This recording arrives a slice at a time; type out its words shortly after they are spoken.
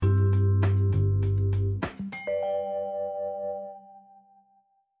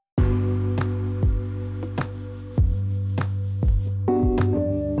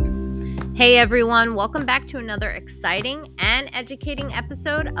Hey everyone, welcome back to another exciting and educating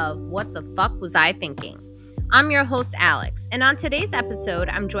episode of What the Fuck Was I Thinking? I'm your host, Alex, and on today's episode,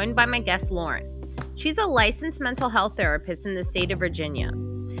 I'm joined by my guest, Lauren. She's a licensed mental health therapist in the state of Virginia.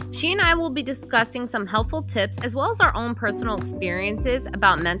 She and I will be discussing some helpful tips as well as our own personal experiences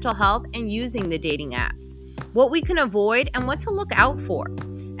about mental health and using the dating apps, what we can avoid and what to look out for,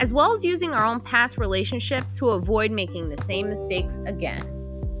 as well as using our own past relationships to avoid making the same mistakes again.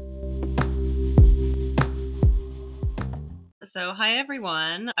 So, hi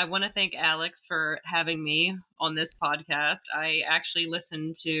everyone. I want to thank Alex for having me on this podcast. I actually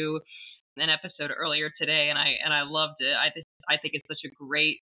listened to an episode earlier today, and I loved it. I think it's such a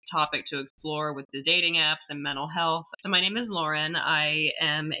great topic to explore with the dating apps and mental health. So, my name is Lauren. I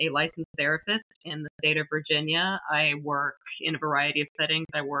am a licensed therapist in the state of Virginia. I work in a variety of settings.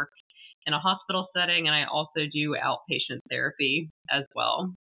 I work in a hospital setting, and I also do outpatient therapy as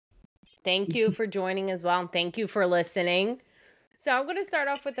well. Thank you for joining as well, and thank you for listening. So I'm going to start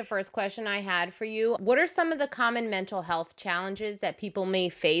off with the first question I had for you. What are some of the common mental health challenges that people may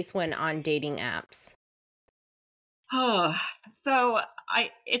face when on dating apps? Oh, so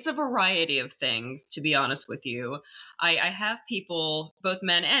it's a variety of things, to be honest with you. I have people, both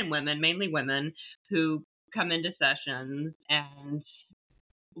men and women, mainly women, who come into sessions, and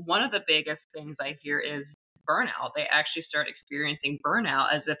one of the biggest things I hear is burnout. They actually start experiencing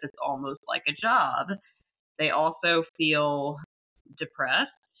burnout as if it's almost like a job. They also feel depressed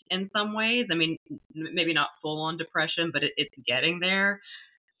in some ways. I mean, maybe not full on depression, but it's getting there.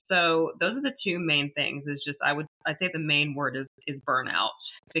 So those are the two main things. Is just I'd say the main word is burnout,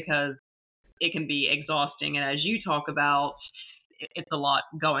 because it can be exhausting, and as you talk about, it's a lot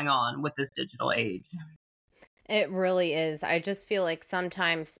going on with this digital age. It really is. I just feel like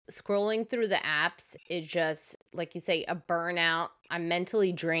sometimes scrolling through the apps is just, like you say, a burnout. I'm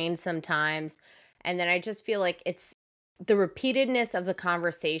mentally drained sometimes. And then I just feel like it's the repeatedness of the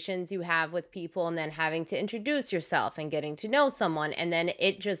conversations you have with people and then having to introduce yourself and getting to know someone and then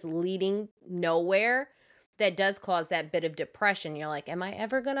it just leading nowhere that does cause that bit of depression. You're like, am I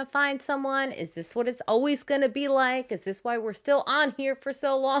ever going to find someone? Is this what it's always going to be like? Is this why we're still on here for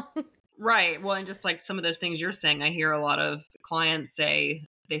so long? Right. Well, and just like some of those things you're saying, I hear a lot of clients say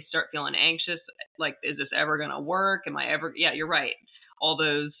they start feeling anxious. Like, is this ever going to work? Am I ever? Yeah, you're right. All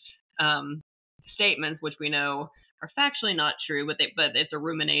those statements, which we know are factually not true, but it's a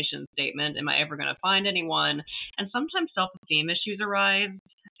rumination statement. Am I ever going to find anyone? And sometimes self-esteem issues arise.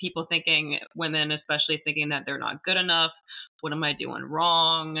 People thinking, women especially, thinking that they're not good enough. What am I doing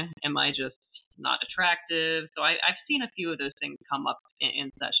wrong? Am I just not attractive? So I've seen a few of those things come up in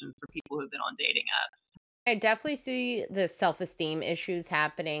sessions for people who've been on dating apps. I definitely see the self-esteem issues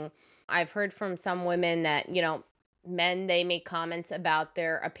happening. I've heard from some women that, men, they make comments about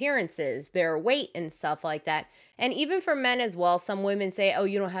their appearances, their weight and stuff like that. And even for men as well, some women say, oh,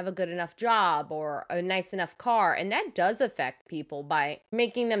 you don't have a good enough job or a nice enough car. And that does affect people by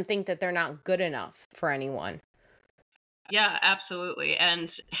making them think that they're not good enough for anyone. Yeah, absolutely. And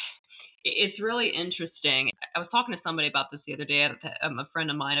it's really interesting. I was talking to somebody about this the other day, a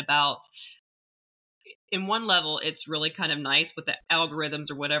friend of mine, about, in one level, it's really kind of nice with the algorithms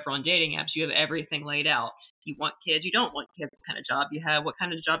or whatever on dating apps. You have everything laid out. You want kids, you don't want kids, what kind of job you have, what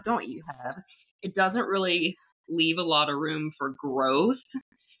kind of job don't you have. It doesn't really leave a lot of room for growth.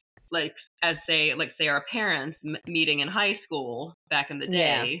 Like, say our parents meeting in high school back in the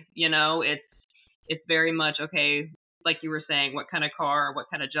day, it's very much, okay, like you were saying, what kind of car, what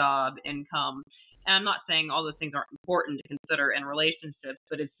kind of job, income. And I'm not saying all those things aren't important to consider in relationships,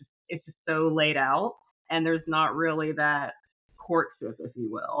 but it's just so laid out, and there's not really that courtship, if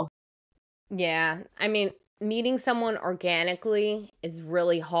you will. Yeah. I mean, meeting someone organically is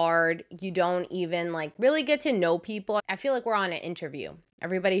really hard. You don't even really get to know people. I feel like we're on an interview.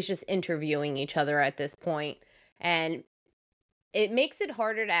 Everybody's just interviewing each other at this point. And it makes it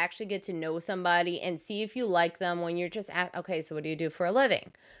harder to actually get to know somebody and see if you like them when you're just okay, so what do you do for a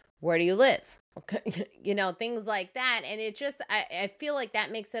living? Where do you live? Okay. Things like that. And it just, I feel like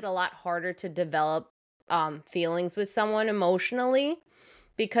that makes it a lot harder to develop feelings with someone emotionally,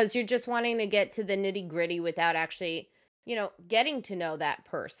 because you're just wanting to get to the nitty gritty without actually, getting to know that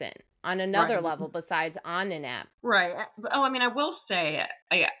person on another level besides on an app. Right. Oh, I mean, I will say,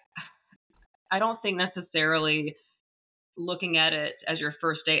 I don't think necessarily looking at it as your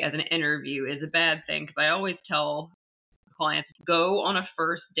first date as an interview is a bad thing, because I always tell clients, go on a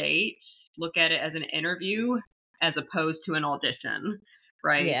first date, look at it as an interview as opposed to an audition,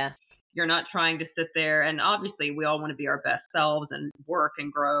 right? Yeah. You're not trying to sit there, and obviously we all want to be our best selves and work and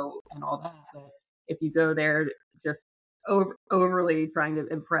grow and all that. But if you go there just overly trying to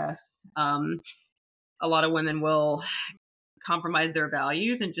impress, Um, a lot of women will compromise their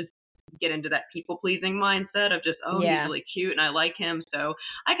values and just get into that people pleasing mindset of just, oh, he's Yeah. really cute and I like him, so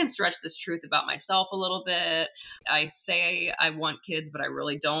I can stretch this truth about myself a little bit. I say I want kids, but I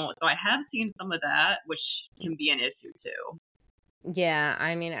really don't. So I have seen some of that, which can be an issue too. Yeah.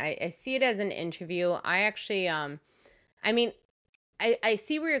 I mean, I see it as an interview. I actually, I mean, I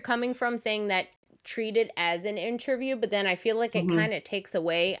see where you're coming from saying that treat it as an interview, but then I feel like it Hmm. kind of takes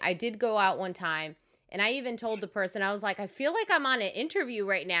away. I did go out one time and I even told the person, I was like, I feel like I'm on an interview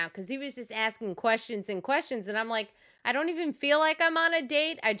right now because he was just asking questions and questions. And I'm like, I don't even feel like I'm on a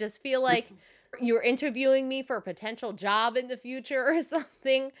date. I just feel like you're interviewing me for a potential job in the future or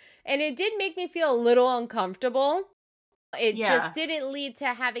something. And it did make me feel a little uncomfortable. It just Yeah. didn't lead to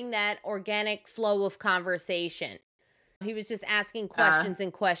having that organic flow of conversation. He was just asking Uh, questions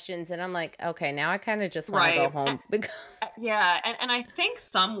and questions, and I'm like, "Okay, now I kinda just wanna go right. home." Becau Yeah, and I think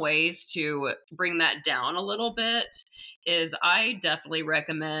some ways to bring that down a little bit is I definitely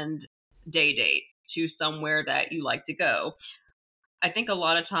recommend day dates to somewhere that you like to go. I think a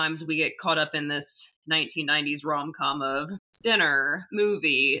lot of times we get caught up in this 1990s rom-com of dinner,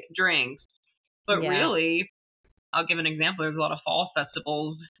 movie, drinks, but Yeah, really, I'll give an example. There's a lot of fall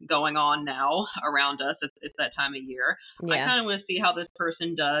festivals going on now around us. It's that time of year. I yeah. kind of want to see how this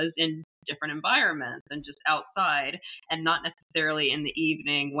person does in different environments and just outside, and not necessarily in the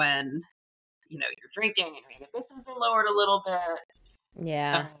evening when you're drinking and maybe this has been lowered a little bit.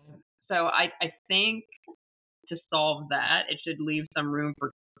 Yeah. So I think to solve that, it should leave some room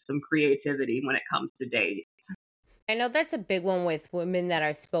for some creativity when it comes to dating. I know that's a big one with women that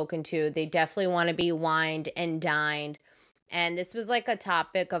I've spoken to. They definitely wanna be wined and dined, and this was, like, a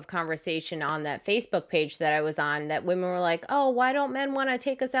topic of conversation on that Facebook page that I was on, that women were like, "Oh, why don't men wanna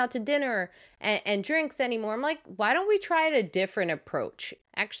take us out to dinner and drinks anymore?" I'm like, "Why don't we try a different approach?"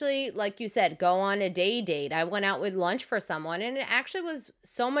 Actually, like you said, go on a day date. I went out with lunch for someone, and it actually was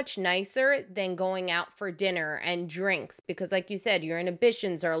so much nicer than going out for dinner and drinks because, like you said, your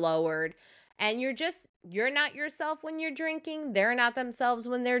inhibitions are lowered and you're not yourself when you're drinking. They're not themselves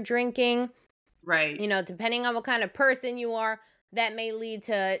when they're drinking. Right. Depending on what kind of person you are, that may lead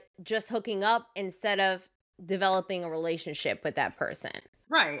to just hooking up instead of developing a relationship with that person.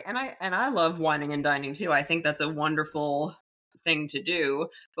 Right. And I love wining and dining too. I think that's a wonderful thing to do,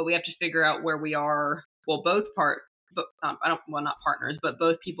 but we have to figure out where we are. Well, but I don't. Well, not partners, but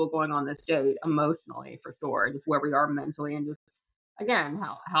both people going on this date emotionally for sure, just where we are mentally, and just again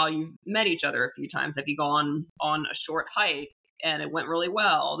how you've met each other a few times. If you go on a short hike and it went really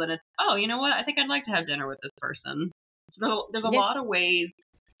well, then it's, oh, you know what? I think I'd like to have dinner with this person. So there's a Yeah. lot of ways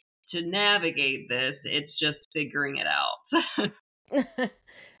to navigate this. It's just figuring it out.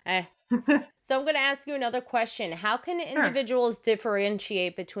 Eh, so I'm going to ask you another question. How can Sure. individuals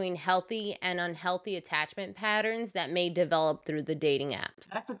differentiate between healthy and unhealthy attachment patterns that may develop through the dating apps?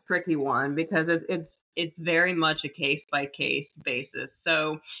 That's a tricky one because it's very much a case by case basis.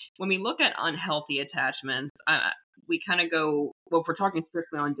 So when we look at unhealthy attachments, we kind of go, well, if we're talking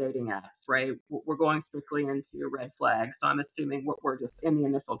strictly on dating apps, right? We're going strictly into red flags. So I'm assuming we're just in the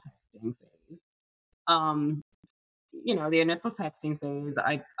initial texting phase. Um, the initial texting phase,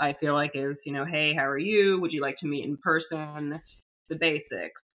 I feel like is, hey, how are you? Would you like to meet in person? The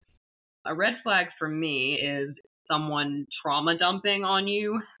basics. A red flag for me is someone trauma dumping on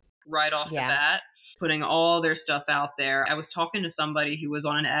you right off the Yeah. bat, putting all their stuff out there. I was talking to somebody who was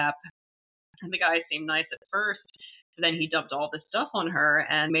on an app, and the guy seemed nice at first, but then he dumped all this stuff on her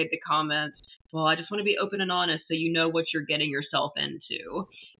and made the comment, well, I just want to be open and honest so you know what you're getting yourself into.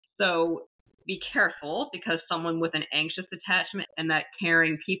 So be careful, because someone with an anxious attachment and that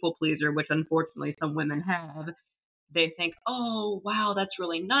caring people pleaser, which unfortunately some women have, they think, oh, wow, that's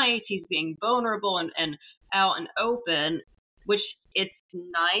really nice. He's being vulnerable and out and open, which it's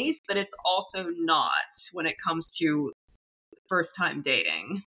nice, but it's also not when it comes to first time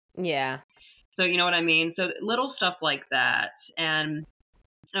dating. Yeah. So you know what I mean? So little stuff like that. And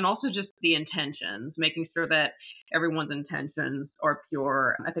also just the intentions, making sure that everyone's intentions are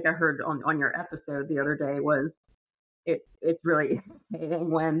pure. I think I heard on your episode the other day was it's really irritating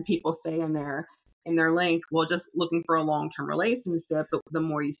when people say in their link, well, just looking for a long term relationship, but the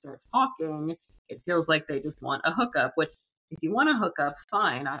more you start talking, it feels like they just want a hookup. Which, if you want a hookup,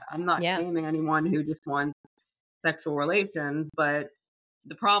 fine. I'm not Yeah. shaming anyone who just wants sexual relations, but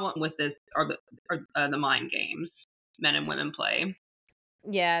the problem with this are the mind games men and women play.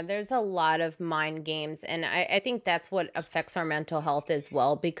 Yeah, there's a lot of mind games. And I think that's what affects our mental health as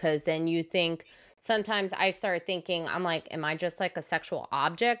well, because then you think sometimes I start thinking, I'm like, am I just like a sexual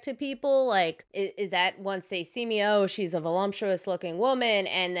object to people? Like, is that once they see me, oh, she's a voluptuous looking woman.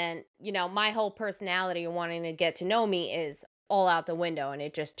 And then, my whole personality and wanting to get to know me is all out the window and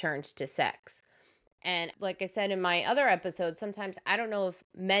it just turns to sex. And like I said in my other episode, sometimes I don't know if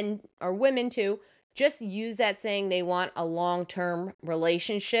men or women too just use that saying they want a long term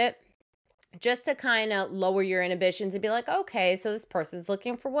relationship just to kind of lower your inhibitions and be like, okay, so this person's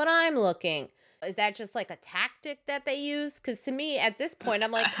looking for what I'm looking. Is that just like a tactic that they use? Because to me, at this point,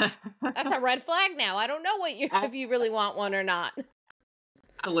 I'm like, that's a red flag now. I don't know if you really want one or not.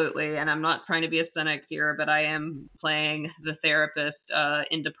 Absolutely. And I'm not trying to be a cynic here, but I am playing the therapist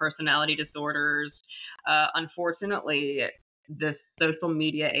into personality disorders. Unfortunately, this social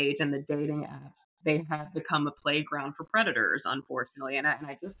media age and the dating apps, they have become a playground for predators, unfortunately. And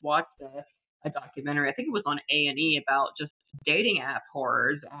I just watched a documentary, I think it was on A&E, about just dating app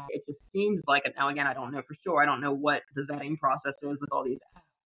horrors. It just seems like, now again, I don't know for sure. I don't know what the vetting process is with all these apps.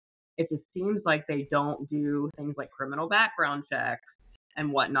 It just seems like they don't do things like criminal background checks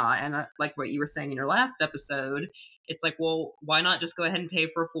and whatnot. And like what you were saying in your last episode, it's like, well, why not just go ahead and pay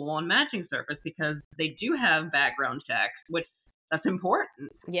for a full-on matching service? Because they do have background checks, which that's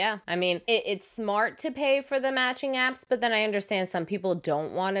important. Yeah. I mean, it's smart to pay for the matching apps, but then I understand some people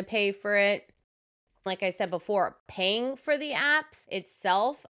don't want to pay for it. Like I said before, paying for the apps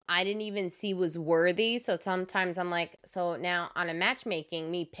itself, I didn't even see was worthy. So sometimes I'm like, so now on a matchmaking,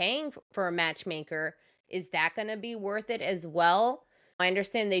 me paying for a matchmaker, is that going to be worth it as well? I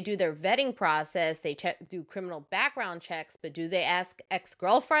understand they do their vetting process, they do criminal background checks, but do they ask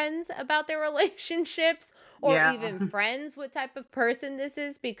ex-girlfriends about their relationships or even friends what type of person this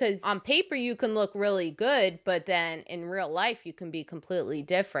is? Because on paper you can look really good, but then in real life you can be completely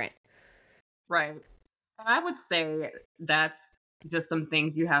different. Right. I would say that's just some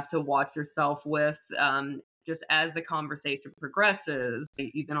things you have to watch yourself with, just as the conversation progresses.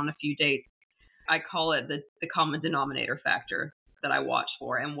 You've been on a few dates. I call it the common denominator factor that I watch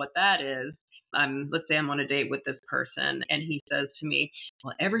for. And what that is, let's say I'm on a date with this person and he says to me,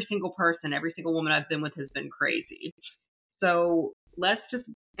 well, every single woman I've been with has been crazy. So let's just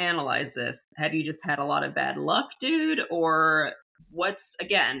analyze this. Have you just had a lot of bad luck, dude? Or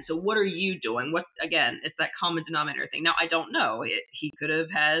so what are you doing? It's that common denominator thing. Now, I don't know. He could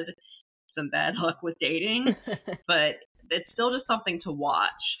have had some bad luck with dating, but it's still just something to watch,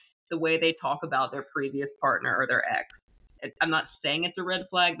 the way they talk about their previous partner or their ex. I'm not saying it's a red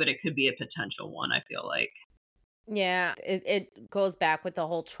flag, but it could be a potential one, I feel like. Yeah, it goes back with the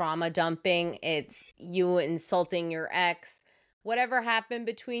whole trauma dumping. It's you insulting your ex. Whatever happened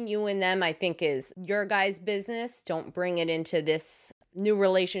between you and them, I think is your guys' business. Don't bring it into this new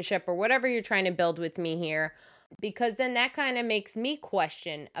relationship or whatever you're trying to build with me here, because then that kind of makes me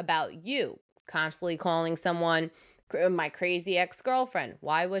question about you. Constantly calling someone my crazy ex-girlfriend.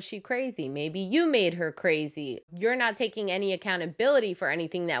 Why was she crazy? Maybe you made her crazy. You're not taking any accountability for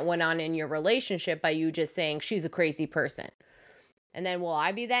anything that went on in your relationship by you just saying she's a crazy person. And then will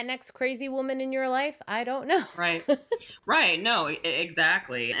I be that next crazy woman in your life? I don't know. Right. Right. No,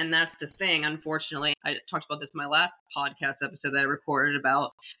 exactly. And that's the thing. Unfortunately, I talked about this in my last podcast episode that I recorded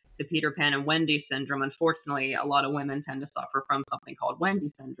about the Peter Pan and Wendy syndrome. Unfortunately, a lot of women tend to suffer from something called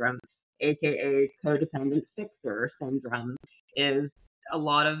Wendy syndrome, aka codependent fixer syndrome. Is a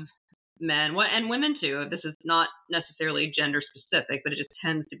lot of men, and women too, this is not necessarily gender specific, but it just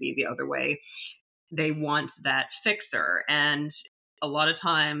tends to be the other way. They want that fixer. And a lot of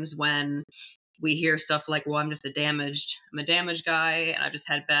times when we hear stuff like, well, I'm a damaged guy and I just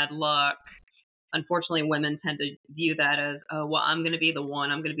had bad luck. Unfortunately, women tend to view that as, oh, well, I'm going to be the one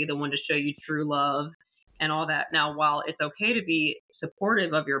to show you true love and all that. Now, while it's okay to be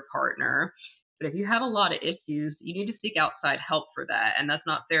supportive of your partner, but if you have a lot of issues, you need to seek outside help for that. And that's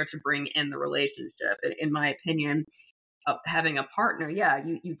not fair to bring in the relationship. In my opinion, having a partner,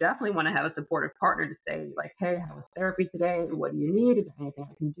 you definitely want to have a supportive partner to say, like, hey, how was therapy today? What do you need? Is there anything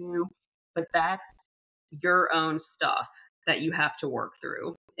I can do? But that's your own stuff that you have to work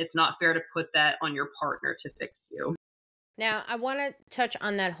through. It's not fair to put that on your partner to fix you. Now, I want to touch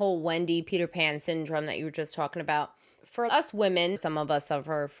on that whole Wendy Peter Pan syndrome that you were just talking about. For us women, some of us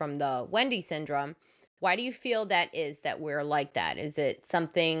suffer from the Wendy syndrome. Why do you feel that is, that we're like that? Is it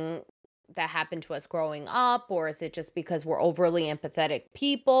something that happened to us growing up, or is it just because we're overly empathetic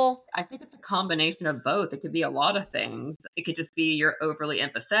people? I think it's a combination of both. It could be a lot of things. It could just be you're overly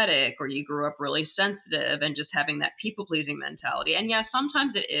empathetic, or you grew up really sensitive and just having that people-pleasing mentality. And yeah,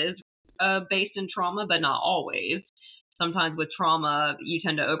 sometimes it is based in trauma, but not always. Sometimes with trauma, you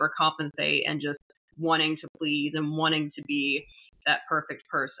tend to overcompensate and just wanting to please and wanting to be that perfect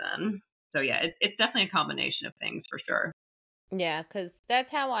person. So yeah, it's definitely a combination of things for sure. Yeah, because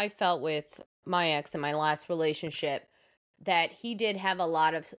that's how I felt with my ex in my last relationship, that he did have a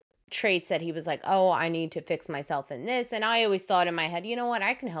lot of traits that he was like, oh, I need to fix myself in this. And I always thought in my head, you know what?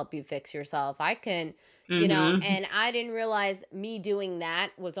 I can help you fix yourself. I can, Mhm. and I didn't realize me doing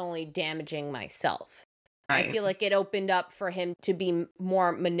that was only damaging myself. I Right. feel like it opened up for him to be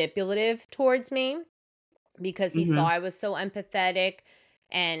more manipulative towards me because he saw Mhm. I was so empathetic.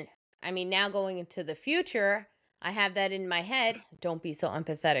 And I mean, now going into the future, I have that in my head. Don't be so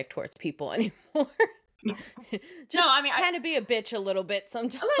empathetic towards people anymore. No, Just I mean, kind of be a bitch a little bit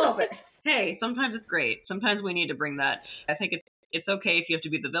sometimes. a little bit. Hey, sometimes it's great. Sometimes we need to bring that. I think it's okay if you have to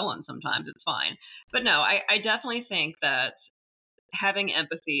be the villain sometimes. It's fine. But no, I definitely think that having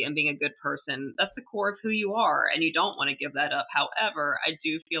empathy and being a good person, that's the core of who you are, and you don't want to give that up. However, I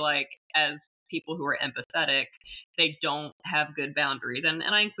do feel like as people who are empathetic, they don't have good boundaries, and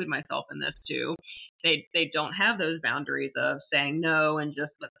I include myself in this too. They don't have those boundaries of saying no, and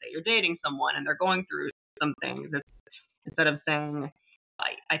just let's say you're dating someone and they're going through some things. Instead of saying,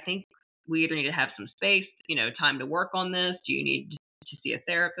 I think we either need to have some space, time to work on this. Do you need to see a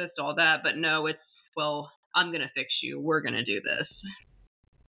therapist? All that. But no, it's, well, I'm going to fix you. We're going to do this.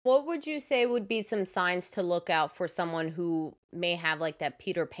 What would you say would be some signs to look out for someone who may have like that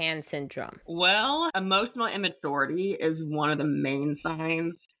Peter Pan syndrome? Well, emotional immaturity is one of the main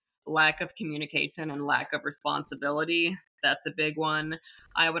signs. Lack of communication and lack of responsibility. That's a big one.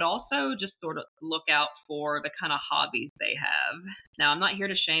 I would also just sort of look out for the kind of hobbies they have. Now, I'm not here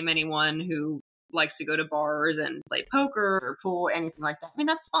to shame anyone who likes to go to bars and play poker or pool, anything like that. I mean,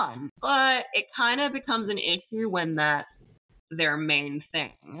 that's fun. But it kind of becomes an issue when that's their main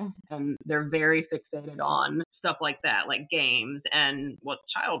thing and they're very fixated on stuff like that, like games and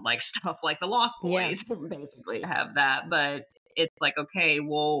childlike stuff like the Lost Yeah. Boys basically have that. But it's like, okay,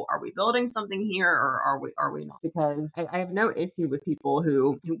 well, are we building something here or are we not? Because I have no issue with people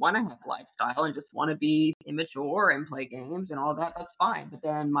who want to have a lifestyle and just want to be immature and play games and all that. That's fine. But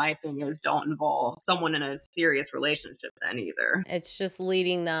then my thing is, don't involve someone in a serious relationship then either. It's just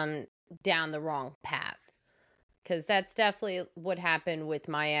leading them down the wrong path. Because that's definitely what happened with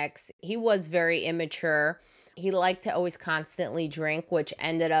my ex. He was very immature. He liked to always constantly drink, which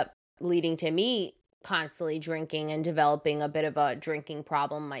ended up leading to me constantly drinking and developing a bit of a drinking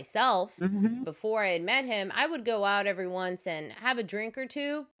problem myself. Hmm. Before I had met him, I would go out every once and have a drink or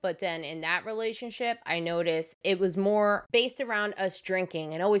two. But then in that relationship, I noticed it was more based around us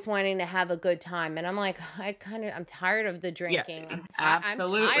drinking and always wanting to have a good time. And I'm like, I'm tired of the Yeah, drinking. I'm tired of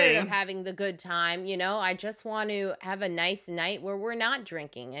absolutely. having the good time. I just want to have a nice night where we're not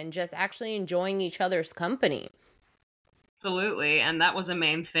drinking and just actually enjoying each other's company. Absolutely. And that was a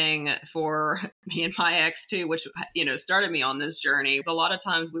main thing for me and my ex too, which, started me on this journey. A lot of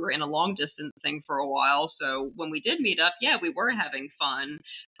times we were in a long distance thing for a while. So when we did meet up, yeah, we were having fun.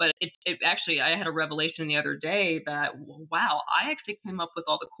 But it actually, I had a revelation the other day that, wow, I actually came up with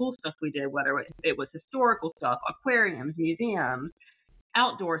all the cool stuff we did, whether it was historical stuff, aquariums, museums,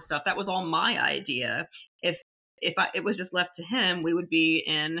 outdoor stuff. That was all my idea. If it was just left to him, we would be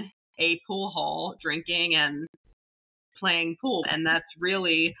in a pool hall drinking and playing pool. And that's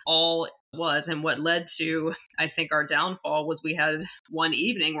really all it was. And what led to, I think, our downfall was we had one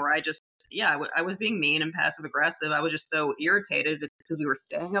evening where I was being mean and passive aggressive. I was just so irritated because we were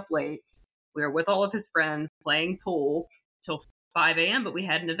staying up late. We were with all of his friends playing pool till 5 a.m., but we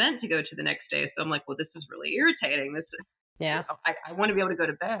had an event to go to the next day. So I'm like, well, this is really irritating. Yeah. I want to be able to go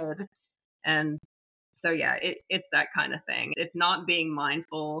to bed. And so, yeah, it's that kind of thing. It's not being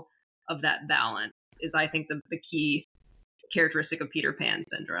mindful of that balance is, I think, the key characteristic of Peter Pan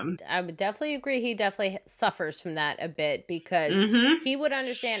syndrome. I would definitely agree. He definitely suffers from that a bit because Mhm. he would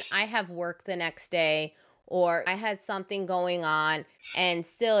understand I have work the next day or I had something going on, and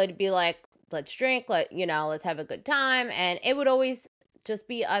still it'd be like, let's drink, let's have a good time. And it would always just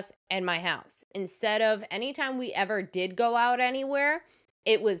be us and my house. Instead of anytime we ever did go out anywhere,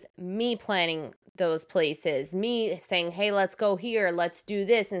 it was me planning those places, me saying, hey, let's go here, let's do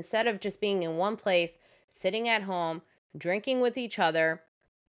this, instead of just being in one place, sitting at home drinking with each other.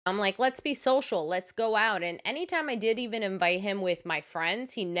 I'm like, let's be social. Let's go out. And anytime I did even invite him with my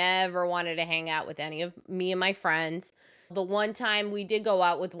friends, he never wanted to hang out with any of me and my friends. The one time we did go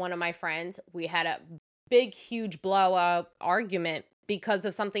out with one of my friends, we had a big, huge blowout argument because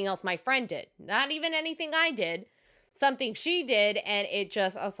of something else my friend did. Not even anything I did, something she did. And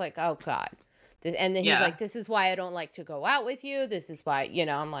I was like, oh God. And then he's Yeah. like, this is why I don't like to go out with you. This is why,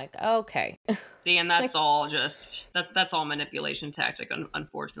 I'm like, okay. See, and that's all just that's all manipulation tactic.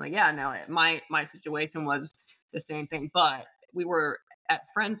 Unfortunately, yeah. No, my situation was the same thing, but we were at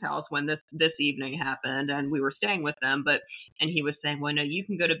friend's house when this evening happened, and we were staying with them. But and he was saying, "Well, no, you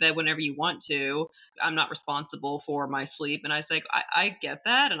can go to bed whenever you want to. I'm not responsible for my sleep." And I was like, I get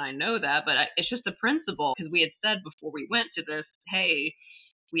that, and I know that, but it's just the principle, because we had said before we went to this, hey,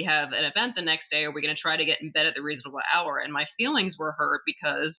 we have an event the next day. Are we going to try to get in bed at the reasonable hour? And my feelings were hurt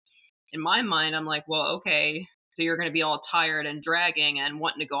because in my mind, I'm like, well, okay, so you're going to be all tired and dragging and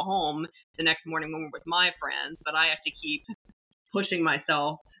wanting to go home the next morning when we're with my friends, but I have to keep pushing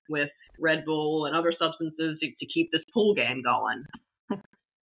myself with Red Bull and other substances to keep this pool game going.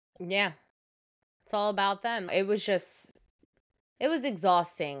 Yeah. It's all about them. It was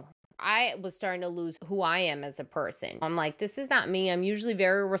exhausting. I was starting to lose who I am as a person. I'm like, this is not me. I'm usually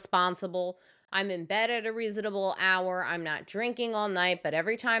very responsible. I'm in bed at a reasonable hour. I'm not drinking all night, but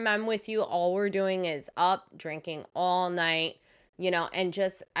every time I'm with you, all we're doing is up drinking all night, and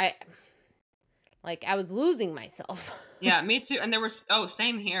just I was losing myself. Yeah, me too. And there was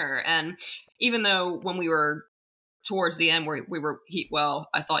same here. And even though when we were towards the end where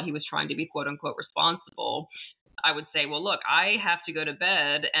I thought he was trying to be quote unquote responsible, I would say, well, look, I have to go to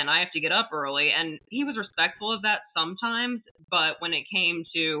bed and I have to get up early. And he was respectful of that sometimes. But when it came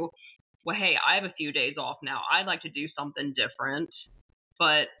to, well, hey, I have a few days off now, I'd like to do something different.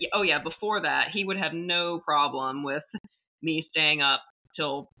 But before that, he would have no problem with me staying up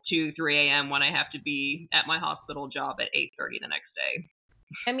till 2, 3 a.m. when I have to be at my hospital job at 8:30 the next day.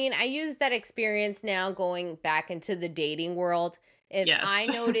 I mean, I use that experience now going back into the dating world. If Yes. I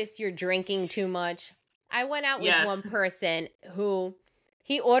notice you're drinking too much, I went out with Yes. one person who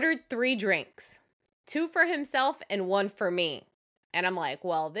he ordered 3 drinks, 2 for himself and 1 for me. And I'm like,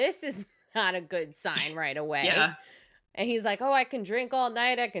 well, this is not a good sign right away. Yeah. And he's like, oh, I can drink all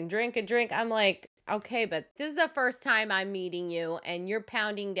night. I can drink and drink. I'm like, okay, but this is the first time I'm meeting you and you're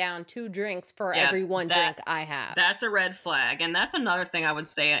pounding down 2 drinks for every one drink I have. That's a red flag. And that's another thing I would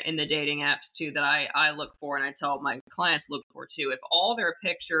say in the dating apps too that I look for, and I tell my clients look for too. If all their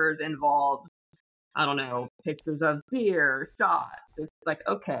pictures involve, I don't know, pictures of beer, shots, it's like,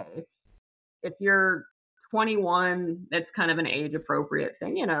 okay, if you're 21, it's kind of an age appropriate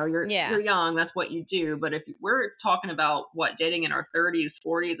thing. You're young, that's what you do. But if we're talking about dating in our 30s,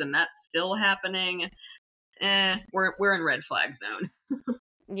 40s, and that's still happening, we're in red flag zone.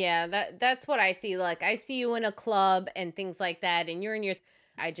 Yeah, that's what I see. Like I see you in a club and things like that, and you're in your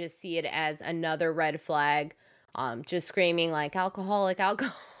I just see it as another red flag. Just screaming like alcoholic,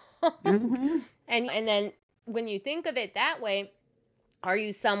 alcohol. Mm-hmm. And then when you think of it that way, are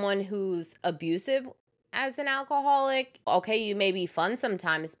you someone who's abusive as an alcoholic? Okay, you may be fun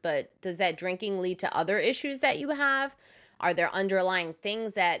sometimes, but does that drinking lead to other issues that you have? Are there underlying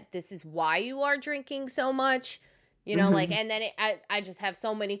things that this is why you are drinking so much? Mm-hmm. And then I just have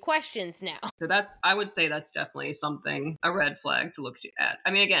so many questions now. So I would say that's definitely a red flag to look at.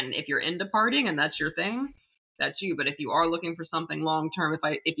 I mean, again, if you're into partying and that's your thing, that's you. But if you are looking for something long term,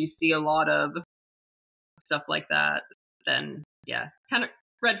 if you see a lot of stuff like that, then yeah, kind of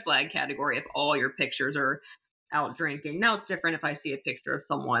red flag category if all your pictures are out drinking. Now it's different if I see a picture of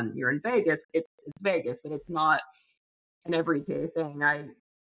someone, you're in Vegas, it's Vegas, but it's not an everyday thing.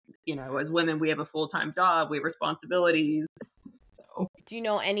 As women, we have a full-time job, we have responsibilities. So. Do you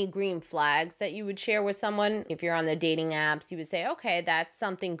know any green flags that you would share with someone? If you're on the dating apps, you would say, okay, that's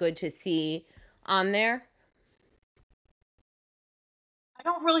something good to see on there. I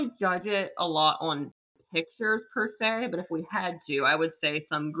don't really judge it a lot on pictures per se, but if we had to, I would say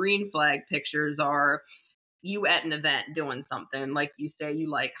some green flag pictures are you at an event doing something. Like you say you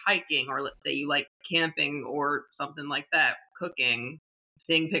like hiking, or let's say you like camping or something like that, cooking,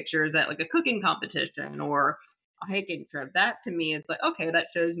 seeing pictures at like a cooking competition or a hiking trip. That to me is like, okay, that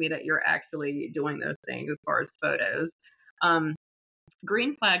shows me that you're actually doing those things as far as photos.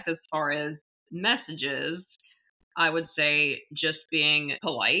 Green flags as far as messages, I would say just being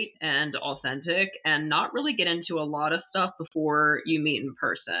polite and authentic and not really get into a lot of stuff before you meet in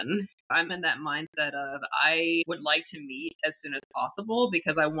person. I'm in that mindset of I would like to meet as soon as possible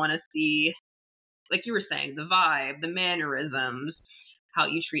because I want to see, like you were saying, the vibe, the mannerisms, how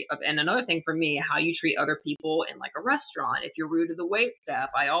you treat, and another thing for me, how you treat other people in like a restaurant. If you're rude to the wait staff,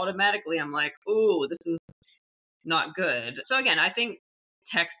 I'm like, ooh, this is not good. So again, I think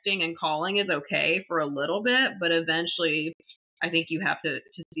texting and calling is okay for a little bit, but eventually I think you have to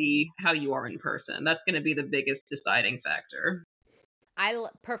see how you are in person. That's going to be the biggest deciding factor. I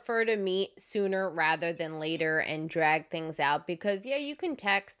prefer to meet sooner rather than later and drag things out because, yeah, you can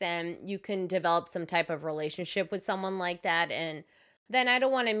text and you can develop some type of relationship with someone like that. And then I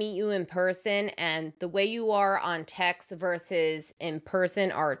don't want to meet you in person. And the way you are on text versus in person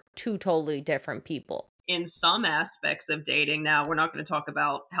are 2 totally different people. in some aspects of dating. Now, we're not going to talk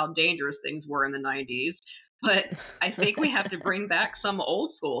about how dangerous things were in the 90s, but I think we have to bring back some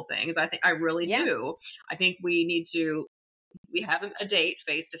old school things. I really Yeah. do. I think we need to we have a date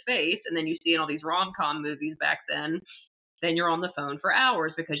face to face, and then you see in all these rom-com movies back then you're on the phone for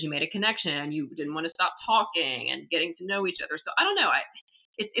hours because you made a connection and you didn't want to stop talking and getting to know each other. So I don't know.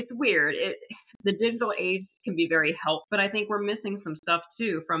 It's weird. The digital age can be very helpful, but I think we're missing some stuff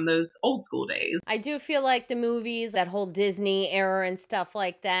too from those old school days. I do feel like the movies, that whole Disney era and stuff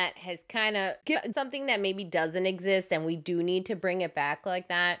like that, has kind of given something that maybe doesn't exist, and we do need to bring it back like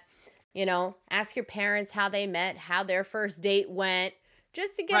that. Ask your parents how they met, how their first date went,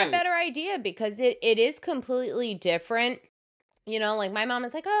 just to get a Right. better idea, because it is completely different. Like my mom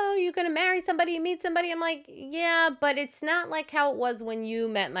is like, "Oh, you're gonna marry somebody, meet somebody." I'm like, "Yeah, but it's not like how it was when you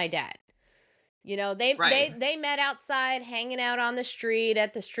met my dad." They Right. they met outside, hanging out on the street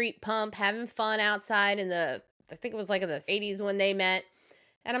at the street pump, having fun outside in the I think it was like in the 80s when they met.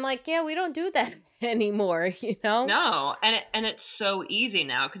 And I'm like, "Yeah, we don't do that anymore." No, and it's so easy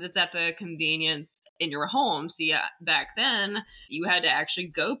now because it's at the convenience in your home. So yeah, back then you had to actually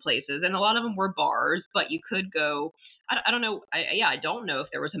go places, and a lot of them were bars, but you could go. I don't know. I don't know if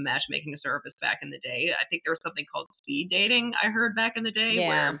there was a matchmaking service back in the day. I think there was something called speed dating. I heard back in the day Yeah.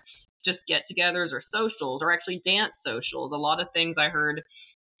 where just get-togethers or socials or actually dance socials. A lot of things I heard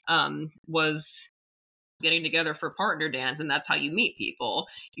was getting together for partner dance, and that's how you meet people.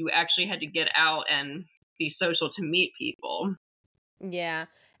 You actually had to get out and be social to meet people. Yeah.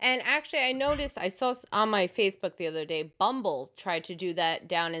 And actually, I saw on my Facebook the other day, Bumble tried to do that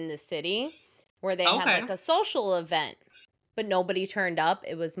down in the city where they had Okay. like a social event, but nobody turned up.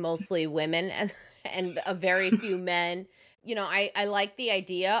 It was mostly women and a very few men. I like the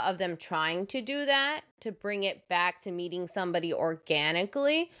idea of them trying to do that, to bring it back to meeting somebody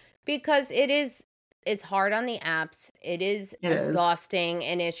organically, because it's hard on the apps. It is It is. exhausting,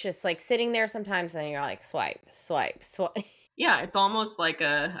 and it's just like sitting there sometimes and you're like swipe, swipe, swipe. Yeah, it's almost like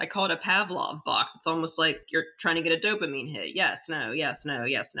I call it a Pavlov box. It's almost like you're trying to get a dopamine hit. Yes, no, yes, no,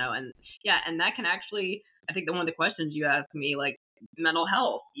 yes, no. And yeah, and that can actually, I think, the one of the questions you asked me, like mental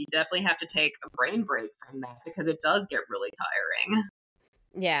health, you definitely have to take a brain break from that because it does get really tiring.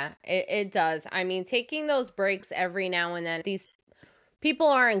 Yeah, it does. I mean, taking those breaks every now and then, these people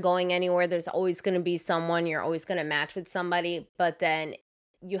aren't going anywhere. There's always going to be someone, you're always going to match with somebody, but then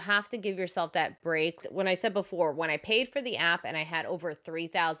you have to give yourself that break. When I said before, when I paid for the app and I had over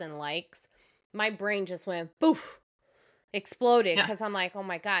 3,000 likes, my brain just went poof, exploded, Yeah. because I'm like, oh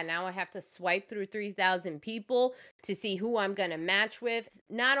my God, now I have to swipe through 3,000 people to see who I'm going to match with.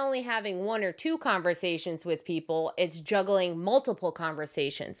 Not only having one or two conversations with people, it's juggling multiple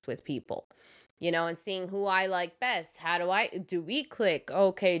conversations with people, and seeing who I like best. Do we click?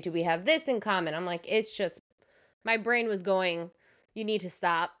 Okay, do we have this in common? I'm like, it's just, my brain was going, you need to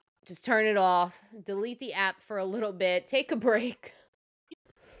stop, just turn it off, delete the app for a little bit, take a break.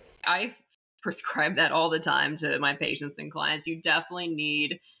 I prescribe that all the time to my patients and clients. You definitely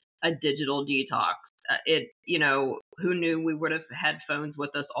need a digital detox. Who knew we would have had phones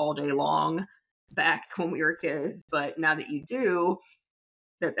with us all day long back when we were kids? But now that you do,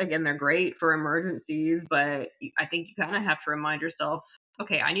 that again, they're great for emergencies. But I think you kind of have to remind yourself,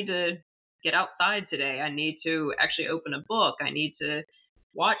 okay, I need to get outside today. I need to actually open a book. I need to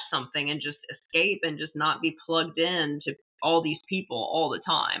watch something and just escape and just not be plugged in to all these people all the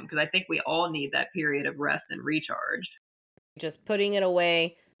time because I think we all need that period of rest and recharge. Just putting it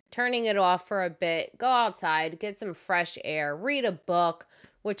away, turning it off for a bit, go outside, get some fresh air, read a book,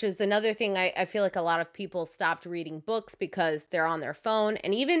 which is another thing. I feel like a lot of people stopped reading books because they're on their phone.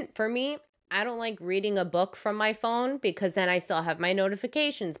 And even for me, I don't like reading a book from my phone because then I still have my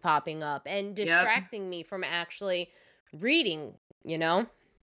notifications popping up and Yep. distracting me from actually reading.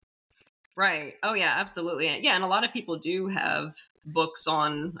 Right. Oh yeah, absolutely. And yeah, and a lot of people do have books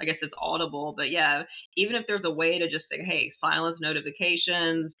on, I guess it's Audible, but yeah, even if there's a way to just say, hey, silence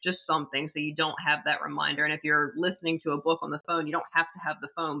notifications, just something so you don't have that reminder. And if you're listening to a book on the phone, you don't have to have the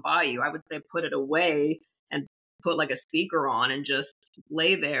phone by you. I would say put it away and put like a speaker on and just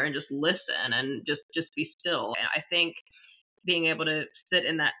lay there and just listen and just be still. And I think being able to sit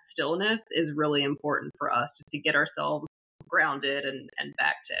in that stillness is really important for us just to get ourselves grounded and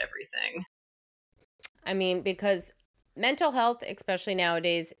back to everything. I mean, because mental health, especially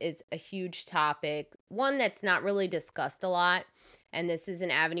nowadays, is a huge topic, one that's not really discussed a lot. And this is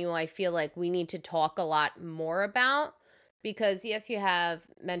an avenue I feel like we need to talk a lot more about, because, yes, you have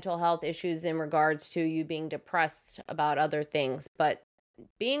mental health issues in regards to you being depressed about other things, but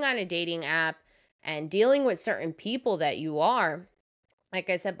being on a dating app and dealing with certain people that you are, like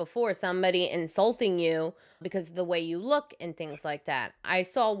I said before, somebody insulting you because of the way you look and things like that. I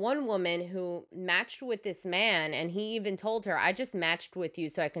saw one woman who matched with this man, and he even told her, I just matched with you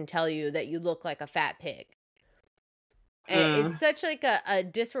so I can tell you that you look like a fat pig. It's Mm. such like a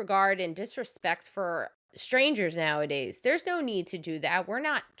disregard and disrespect for strangers nowadays. There's no need to do that. We're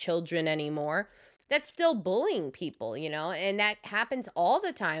not children anymore. That's still bullying people, and that happens all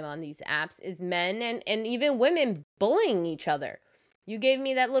the time on these apps is men and even women bullying each other. You gave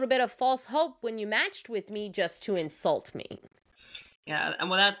me that little bit of false hope when you matched with me just to insult me. Yeah, and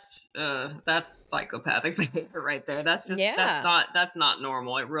well, that's psychopathic behavior right there. Yeah. That's not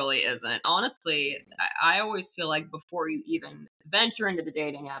normal. It really isn't. Honestly, I always feel like before you even venture into the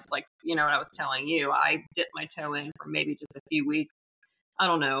dating apps, like what I was telling you, I dipped my toe in for maybe just a few weeks. I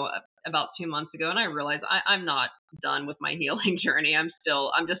don't know, about 2 months ago, and I realized I'm not done with my healing journey. I'm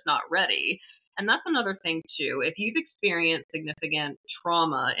just not ready. And that's another thing too. If you've experienced significant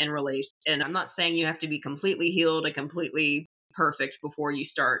trauma in relation, and I'm not saying you have to be completely healed and completely perfect before you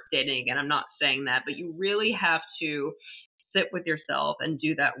start dating again. I'm not saying that, but you really have to sit with yourself and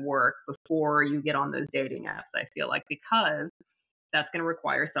do that work before you get on those dating apps, I feel like, because that's going to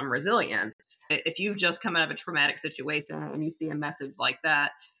require some resilience. If you've just come out of a traumatic situation and you see a message like that,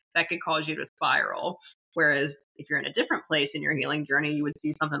 that could cause you to spiral. Whereas if you're in a different place in your healing journey, you would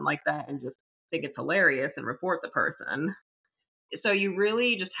see something like that and just think it's hilarious and report the person. So you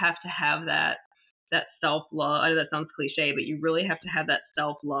really just have to have that self love. I know that sounds cliche, but you really have to have that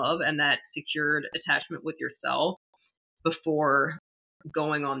self love and that secured attachment with yourself before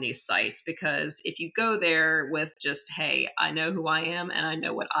going on these sites, because if you go there with just, hey, I know who I am and I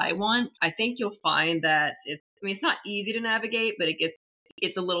know what I want, I think you'll find that it's not easy to navigate, but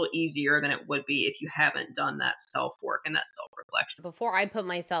it's a little easier than it would be if you haven't done that self work and that self reflection. Before I put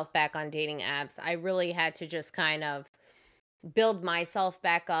myself back on dating apps, I really had to just kind of build myself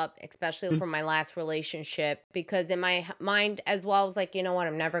back up, especially from my last relationship, because in my mind as well, I was like, you know what,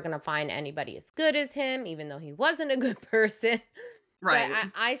 I'm never going to find anybody as good as him, even though he wasn't a good person. But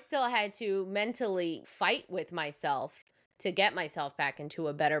Right. I still had to mentally fight with myself to get myself back into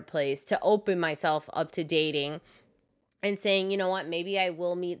a better place, to open myself up to dating and saying, you know what, maybe I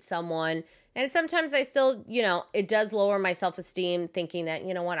will meet someone. And sometimes I still, it does lower my self esteem thinking that,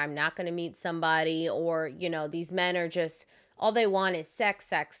 you know what, I'm not going to meet somebody, or, these men are just, all they want is sex,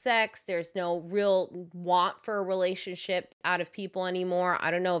 sex, sex. There's no real want for a relationship out of people anymore.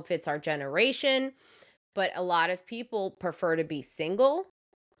 I don't know if it's our generation, but a lot of people prefer to be single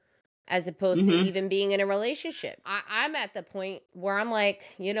as opposed to Mhm. even being in a relationship. I'm at the point where I'm like,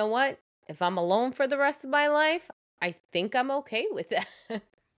 you know what? If I'm alone for the rest of my life, I think I'm okay with that.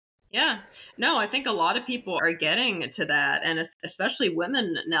 Yeah. No, I think a lot of people are getting to that, and especially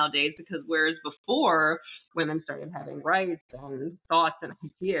women nowadays, because whereas before women started having rights and thoughts and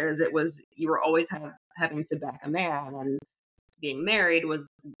ideas, it was you were always having to back a man, and being married was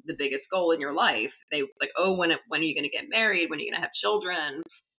the biggest goal in your life. They like, oh, when are you going to get married? When are you going to have children?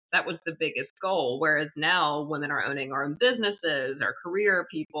 That was the biggest goal. Whereas now women are owning our own businesses, are career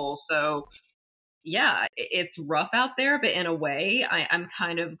people. So yeah, it's rough out there, but in a way, I'm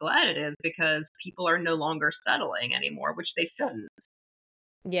kind of glad it is, because people are no longer settling anymore, which they shouldn't.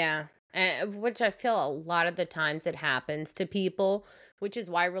 Yeah. Which I feel a lot of the times it happens to people, which is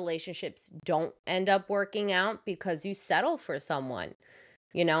why relationships don't end up working out because you settle for someone.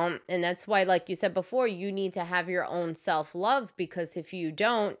 And that's why, like you said before, you need to have your own self love, because if you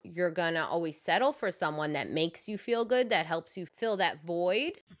don't, you're gonna always settle for someone that makes you feel good, that helps you fill that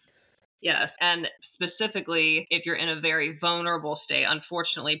void. Yes, and specifically, if you're in a very vulnerable state,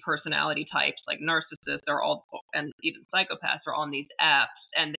 unfortunately, personality types like narcissists are all, and even psychopaths are on these apps,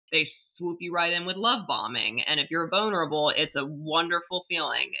 and they swoop you right in with love bombing. And if you're vulnerable, it's a wonderful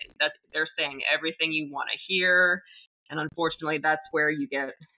feeling. That they're saying everything you want to hear, and unfortunately, that's where you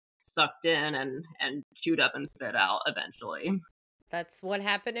get sucked in and chewed up and spit out eventually. That's what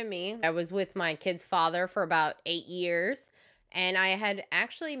happened to me. I was with my kid's father for about 8 years, and I had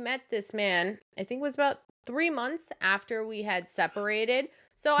actually met this man, I think it was about 3 months after we had separated.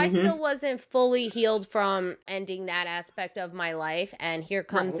 So I still Hmm. wasn't fully healed from ending that aspect of my life. And here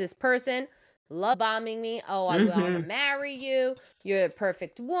comes Right. this person love bombing me. Oh, I want to Hmm. marry you. You're a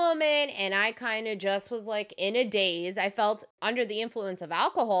perfect woman. And I kind of just was like in a daze. I felt under the influence of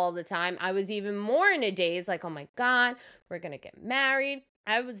alcohol all the time. I was even more in a daze, like, oh my God, we're going to get married.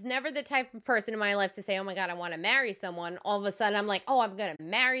 I was never the type of person in my life to say, oh my God, I want to marry someone. All of a sudden, I'm like, oh, I'm going to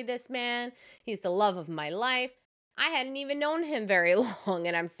marry this man. He's the love of my life. I hadn't even known him very long,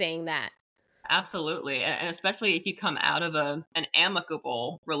 and I'm saying that. Absolutely, and especially if you come out of an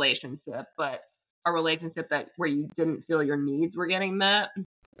amicable relationship. But a relationship that where you didn't feel your needs were getting met,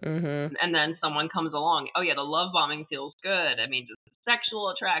 Mm-hmm. and then someone comes along, oh yeah, the love bombing feels good. I mean, just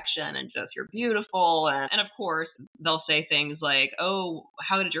sexual attraction and just you're beautiful, and of course they'll say things like, oh,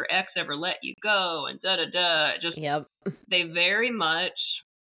 how did your ex ever let you go, and da da da. Just Yep. they very much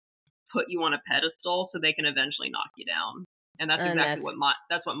put you on a pedestal so they can eventually knock you down, and that's And exactly what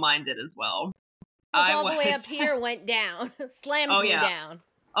mine did as well. was I all the was way up here, went down, slammed oh me yeah. down.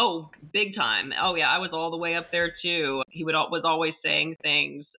 Oh, big time. Oh yeah, I was all the way up there too. He was always saying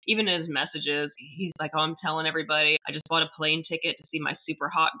things, even in his messages. He's like, "Oh, I'm telling everybody, I just bought a plane ticket to see my super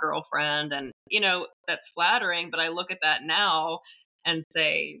hot girlfriend," and that's flattering. But I look at that now and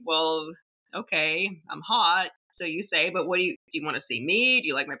say, "Well, okay, I'm hot, so you say, but what do you want to see me? Do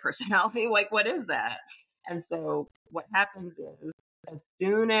you like my personality? Like, what is that?" And so what happens is, as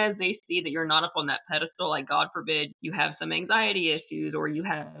soon as they see that you're not up on that pedestal, like God forbid you have some anxiety issues or you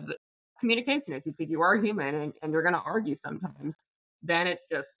have communication issues, because you are human and you're going to argue sometimes, then it's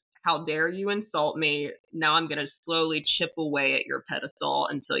just, how dare you insult me? Now I'm going to slowly chip away at your pedestal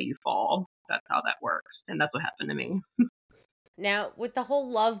until you fall. That's how that works. And that's what happened to me. Now, with the whole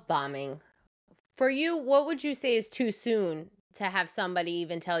love bombing, for you, what would you say is too soon to have somebody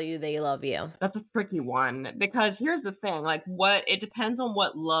even tell you they love you? That's a tricky one, because here's the thing, like, it depends on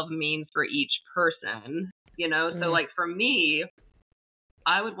what love means for each person, So Mm. like for me,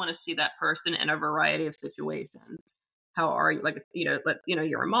 I would want to see that person in a variety of situations. How are you? Like,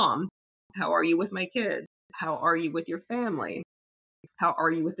 you're a mom. How are you with my kids? How are you with your family? How are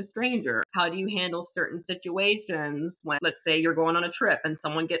you with a stranger? How do you handle certain situations when, let's say, you're going on a trip and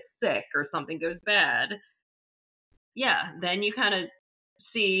someone gets sick or something goes bad? Yeah, then you kind of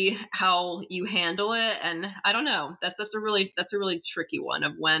see how you handle it. And I don't know. That's a really tricky one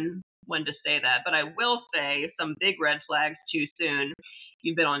of when to say that. But I will say some big red flags too soon.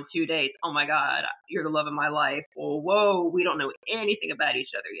 You've been on 2 dates. Oh my God, you're the love of my life. Well, whoa, we don't know anything about each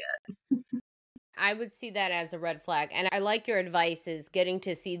other yet. I would see that as a red flag. And I like your advice is getting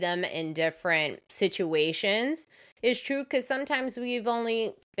to see them in different situations is true, because sometimes we've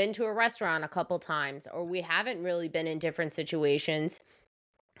only been to a restaurant a couple times or we haven't really been in different situations.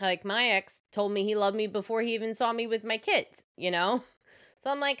 Like my ex told me he loved me before he even saw me with my kids? So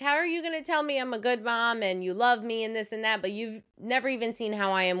I'm like, how are you going to tell me I'm a good mom and you love me and this and that, but you've never even seen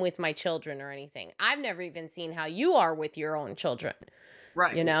how I am with my children or anything. I've never even seen how you are with your own children,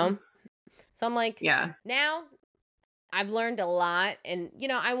 Right. you know? So I'm like, Yeah. now I've learned a lot. And,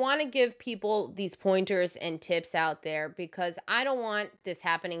 I want to give people these pointers and tips out there because I don't want this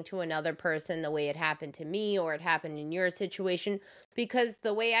happening to another person the way it happened to me or it happened in your situation. Because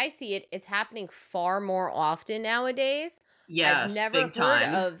the way I see it, it's happening far more often nowadays. I've Yes, never big heard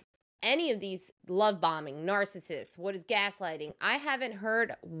time. of any of these love bombing, narcissists, what is gaslighting. I haven't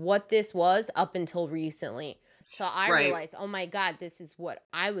heard what this was up until recently. So I Right. realized, oh my God, this is what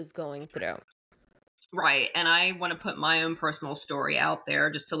I was going through. Right. And I want to put my own personal story out there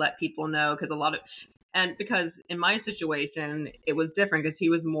just to let people know, because in my situation, it was different because he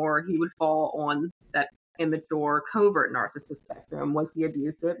would fall on that immature, covert narcissist spectrum. Was he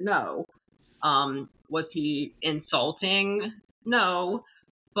abusive? No. Was he insulting? No.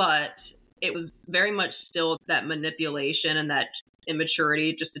 But it was very much still that manipulation and that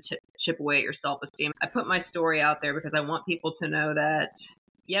immaturity just to chip away at your self-esteem. I put my story out there because I want people to know that,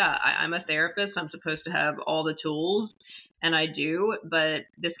 yeah, I'm a therapist. I'm supposed to have all the tools, and I do, but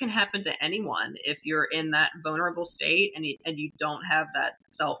this can happen to anyone if you're in that vulnerable state and you don't have that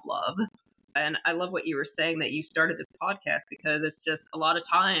self-love. And I love what you were saying, that you started this podcast because it's just a lot of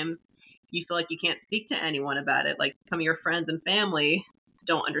times you feel like you can't speak to anyone about it. Like some of your friends and family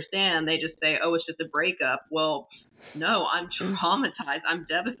don't understand. They just say, oh, it's just a breakup. Well, no, I'm traumatized. I'm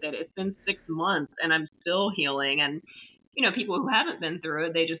devastated. It's been 6 months and I'm still healing. And, people who haven't been through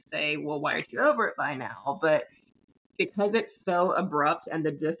it, they just say, well, why aren't you over it by now? But because it's so abrupt and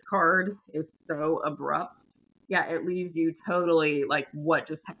the discard is so abrupt, yeah, it leaves you totally like, what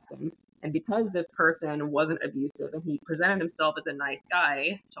just happened? And because this person wasn't abusive and he presented himself as a nice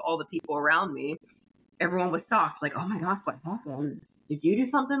guy to all the people around me, everyone was shocked. Like, oh my gosh, what happened? Did you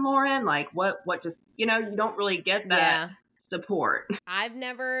do something, Lauren? Like, what just, you don't really get that support. I've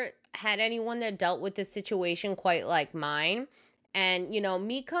never had anyone that dealt with this situation quite like mine. And,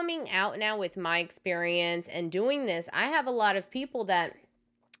 me coming out now with my experience and doing this, I have a lot of people that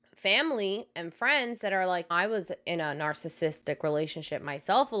family and friends that are like, I was in a narcissistic relationship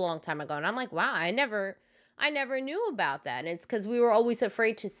myself a long time ago. And I'm like, wow, I never knew about that. And it's because we were always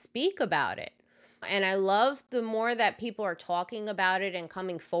afraid to speak about it. And I love the more that people are talking about it and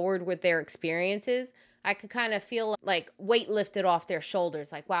coming forward with their experiences. I could kind of feel like weight lifted off their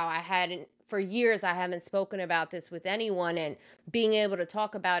shoulders. Like, wow, I hadn't for years I haven't spoken about this with anyone, and being able to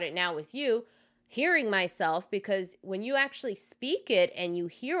talk about it now with you, hearing myself, because when you actually speak it and you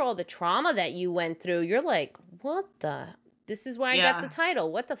hear all the trauma that you went through, you're like, what the? This is why I got the Yeah.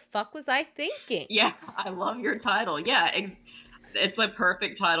 title. What the fuck was I thinking? Yeah, I love your title. Yeah, it's a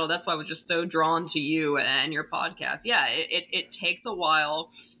perfect title. That's why I was just so drawn to you and your podcast. Yeah, it takes a while.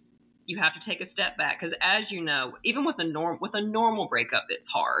 You have to take a step back because, as you know, even with a normal breakup, it's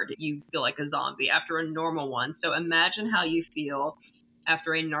hard. You feel like a zombie after a normal one. So imagine how you feel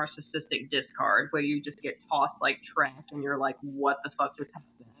after a narcissistic discard, where you just get tossed like trash, and you're like, "What the fuck just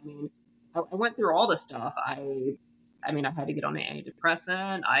happened?" I mean, I went through all the stuff. I mean, I had to get on an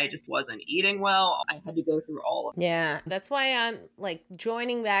antidepressant. I just wasn't eating well. I had to go through all of it. Yeah, that's why I'm like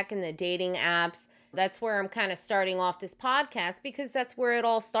joining back in the dating apps. That's where I'm kind of starting off this podcast, because that's where it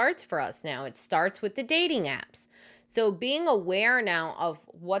all starts for us now. It starts with the dating apps. So being aware now of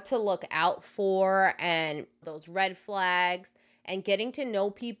what to look out for and those red flags and getting to know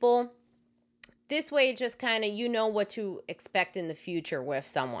people. This way, just kind of, you know what to expect in the future with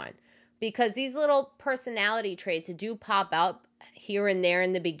someone. Because these little personality traits do pop up here and there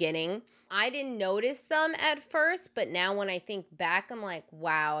in the beginning. I didn't notice them at first, but now when I think back, I'm like,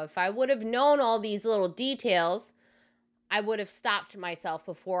 wow, if I would have known all these little details, I would have stopped myself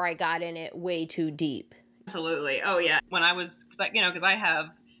before I got in it way too deep. Absolutely. Oh yeah. When I was, because I have,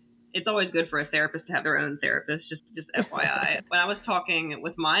 it's always good for a therapist to have their own therapist. Just FYI. When I was talking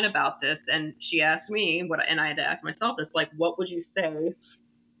with mine about this, and she asked me and I had to ask myself this, like, what would you say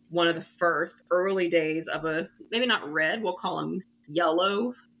one of the first early days of a, maybe not red, we'll call them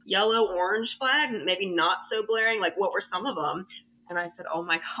yellow, orange flag, maybe not so blaring, like what were some of them? And I said, oh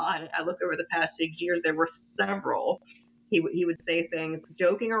my God, I looked over the past 6 years, there were several. He would say things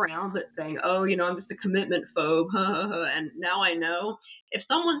joking around, but saying, oh, I'm just a commitment phobe. And now I know if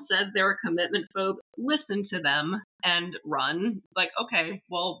someone says they're a commitment phobe, listen to them and run. Like, okay,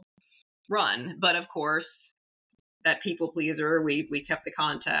 well, run. But of course, that people pleaser, we kept the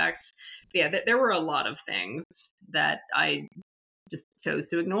contact. Yeah, there were a lot of things that I just chose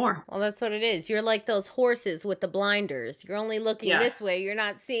to ignore. Well, that's what it is. You're like those horses with the blinders. You're only looking this way. You're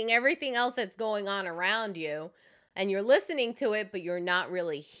not seeing everything else that's going on around you. And you're listening to it, but you're not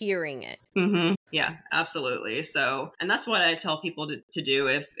really hearing it. Mm-hmm. Yeah, absolutely. So, and that's what I tell people to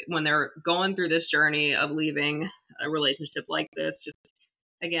do when they're going through this journey of leaving a relationship like this. Just,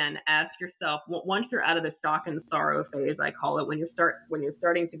 again, ask yourself, once you're out of the shock and sorrow phase, I call it, when you're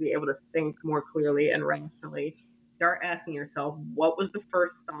starting to be able to think more clearly and rationally, start asking yourself, what was the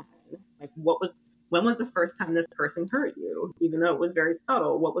first sign? Like, when was the first time this person hurt you? Even though it was very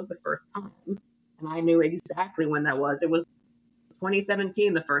subtle, what was the first time? And I knew exactly when that was. It was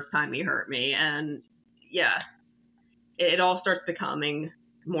 2017 the first time he hurt me. And yeah, it all starts becoming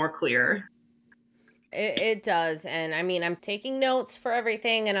more clear. It does. And I mean, I'm taking notes for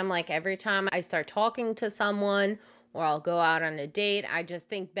everything. And I'm like, every time I start talking to someone or I'll go out on a date, I just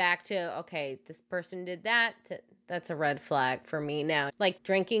think back to, okay, this person did that. That's a red flag for me now. Like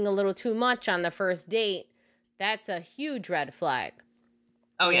drinking a little too much on the first date, that's a huge red flag.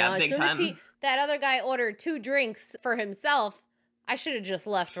 Oh, yeah, big time. As soon as that other guy ordered 2 drinks for himself, I should have just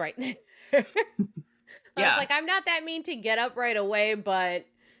left right there. I was like, I'm not that mean to get up right away, but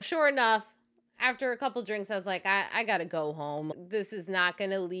sure enough, after a couple drinks, I was like, I gotta go home. This is not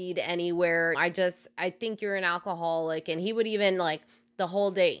gonna lead anywhere. I think you're an alcoholic. And he would even like the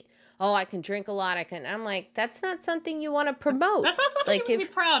whole date, oh, I can drink a lot. I'm like, that's not something you want to promote. That's not something you would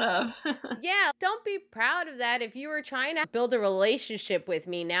be proud of. Yeah, don't be proud of that. If you were trying to build a relationship with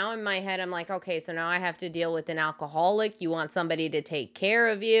me, now in my head, I'm like, okay, so now I have to deal with an alcoholic. You want somebody to take care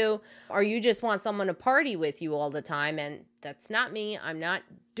of you, or you just want someone to party with you all the time. And that's not me. I'm not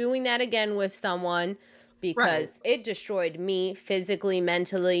doing that again with someone, because it destroyed me physically,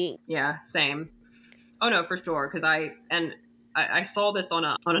 mentally. Yeah, same. Oh no, for sure. Because I saw this on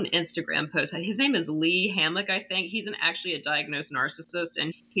an Instagram post. His name is Lee Hamlick, I think. He's actually a diagnosed narcissist,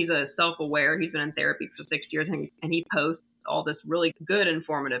 and he's a self-aware. He's been in therapy for 6 years, and he posts all this really good,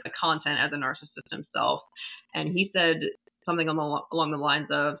 informative content as a narcissist himself. And he said something along the lines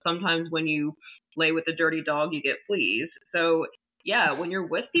of, sometimes when you lay with a dirty dog, you get fleas. So yeah, when you're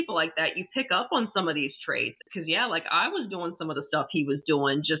with people like that, you pick up on some of these traits. Because yeah, like I was doing some of the stuff he was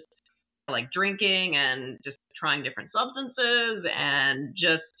doing, just like drinking and just trying different substances, and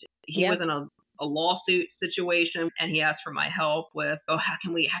just he was in a lawsuit situation, and he asked for my help with, oh, how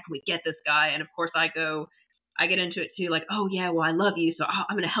can we get this guy? And of course I get into it too, like, oh yeah, well, I love you, so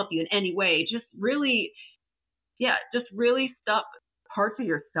I'm going to help you in any way. Just really stop parts of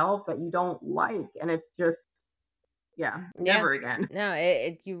yourself that you don't like. And it's just, Yeah, Yeah. never again. No,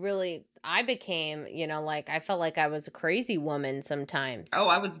 you really, I became, like, I felt like I was a crazy woman sometimes. Oh,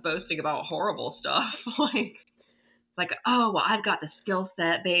 I was boasting about horrible stuff. like, oh, well, I've got the skill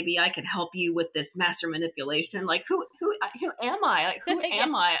set, baby. I can help you with this master manipulation. Like, who am I? Like, who Yeah.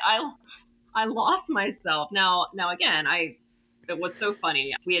 am I? I lost myself. Now again, what's so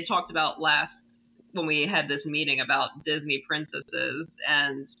funny, we had talked about when we had this meeting about Disney princesses,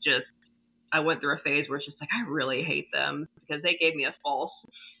 and just, I went through a phase where it's just like, I really hate them because they gave me a false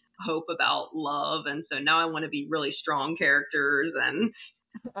hope about love. And so now I want to be really strong characters and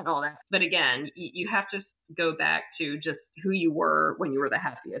all that. But again, you have to go back to just who you were when you were the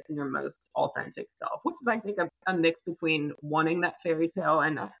happiest and your most authentic self, which is, I think, a mix between wanting that fairy tale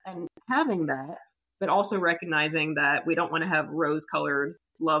and having that, but also recognizing that we don't want to have rose-colored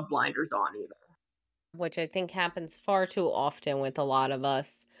love blinders on either. Which I think happens far too often with a lot of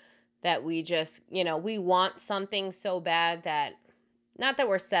us, that we just, we want something so bad that, not that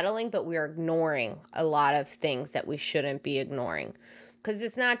we're settling, but we're ignoring a lot of things that we shouldn't be ignoring. Because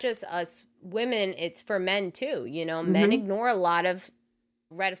it's not just us women, it's for men too. Men ignore a lot of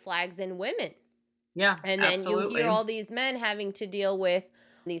red flags in women. Yeah, and then absolutely. You hear all these men having to deal with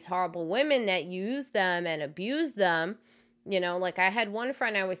these horrible women that use them and abuse them. Like, I had one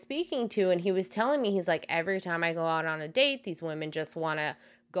friend I was speaking to, and he was telling me, he's like, every time I go out on a date, these women just want to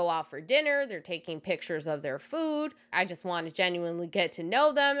go out for dinner. They're taking pictures of their food. I just want to genuinely get to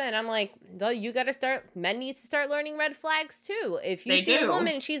know them. And I'm like, well, men need to start learning red flags too. If you see a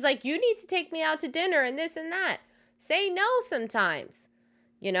woman and she's like, you need to take me out to dinner and this and that, say no sometimes.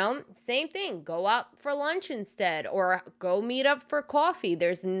 Same thing. Go out for lunch instead, or go meet up for coffee.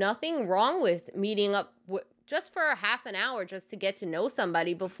 There's nothing wrong with meeting up just for a half an hour just to get to know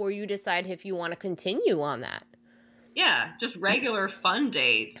somebody before you decide if you want to continue on that. Yeah, just regular fun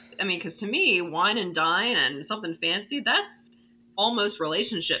dates. I mean, because to me, wine and dine and something fancy, that's almost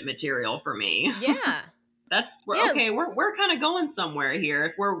relationship material for me. Yeah. Okay, we're kind of going somewhere here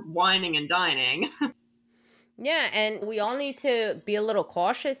if we're wining and dining. Yeah, and we all need to be a little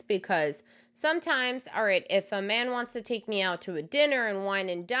cautious, because sometimes, all right, if a man wants to take me out to a dinner and wine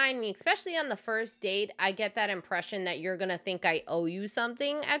and dine me, especially on the first date, I get that impression that you're going to think I owe you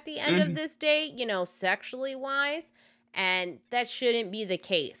something at the end of this date, sexually wise. And that shouldn't be the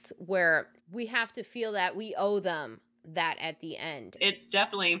case, where we have to feel that we owe them that at the end. It's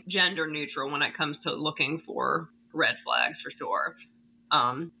definitely gender neutral when it comes to looking for red flags, for sure.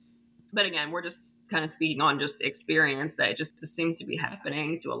 But again, we're just kind of speaking on just experience that just seems to be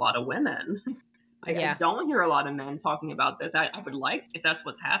happening to a lot of women. I don't hear a lot of men talking about this. I would like if that's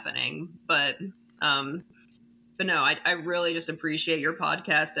what's happening, but no, I really just appreciate your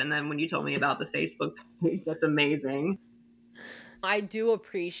podcast. And then when you told me about the Facebook page, that's amazing. I do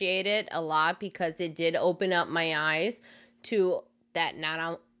appreciate it a lot, because it did open up my eyes to that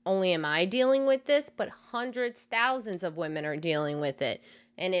not only am I dealing with this, but hundreds, thousands of women are dealing with it.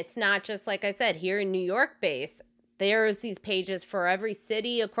 And it's not just, like I said, here in New York base. There's these pages for every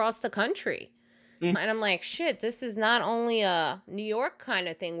city across the country. And I'm like, shit, this is not only a New York kind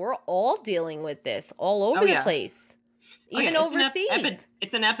of thing. We're all dealing with this all over the place, even overseas.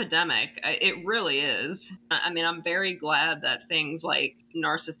 It's an epidemic. It really is. I mean, I'm very glad that things like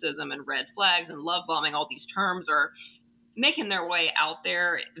narcissism and red flags and love bombing, all these terms, are making their way out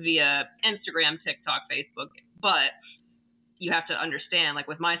there via Instagram, TikTok, Facebook. But you have to understand, like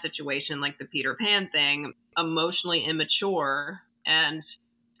with my situation, like the Peter Pan thing, emotionally immature and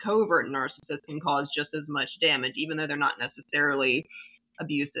covert narcissists can cause just as much damage, even though they're not necessarily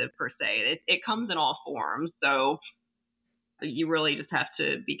abusive per se. It comes in all forms. So you really just have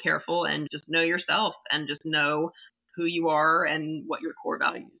to be careful and just know yourself and just know who you are and what your core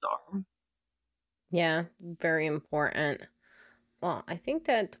values are. Yeah, very important. Well, I think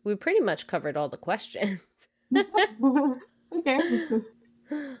that we pretty much covered all the questions. Okay.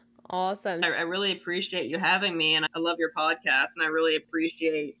 Awesome. I really appreciate you having me, and I love your podcast, and I really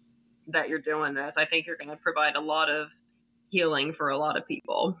appreciate that you're doing this. I think you're going to provide a lot of healing for a lot of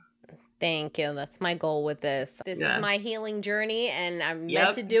people. Thank you. That's my goal with this. This is my healing journey, and I'm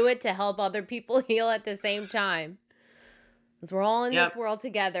meant to do it to help other people heal at the same time. Because we're all in this world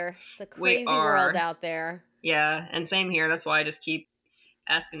together. It's a crazy world out there. Yeah, and same here. That's why I just keep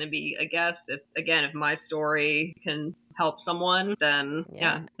asking to be a guest. If my story can help someone, then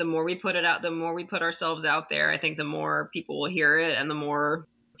the more we put it out, the more we put ourselves out there, I think the more people will hear it and the more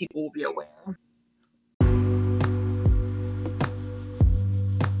people will be aware.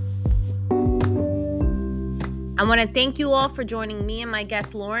 I want to thank you all for joining me and my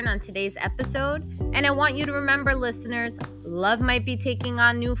guest Lauren on today's episode. And I want you to remember, listeners, Love might be taking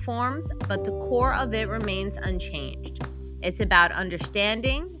on new forms, but the core of it remains unchanged. It's about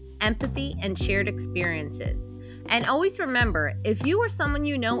understanding, empathy, and shared experiences. And always remember, if you or someone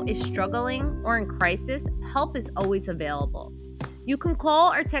you know is struggling or in crisis, help is always available. You can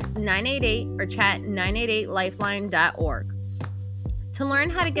call or text 988 or chat 988lifeline.org. To learn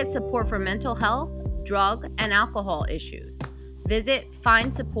how to get support for mental health, drug, and alcohol issues, visit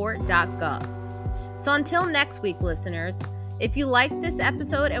findsupport.gov. So until next week, listeners, if you liked this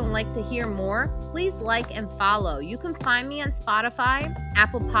episode and would like to hear more, please like and follow. You can find me on Spotify,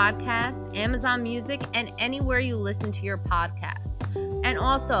 Apple Podcasts, Amazon Music, and anywhere you listen to your podcasts. And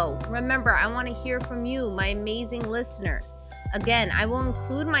also, remember, I want to hear from you, my amazing listeners. Again, I will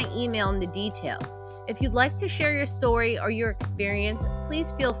include my email in the details. If you'd like to share your story or your experience,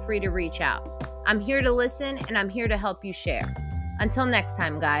 please feel free to reach out. I'm here to listen and I'm here to help you share. Until next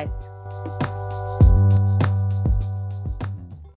time, guys.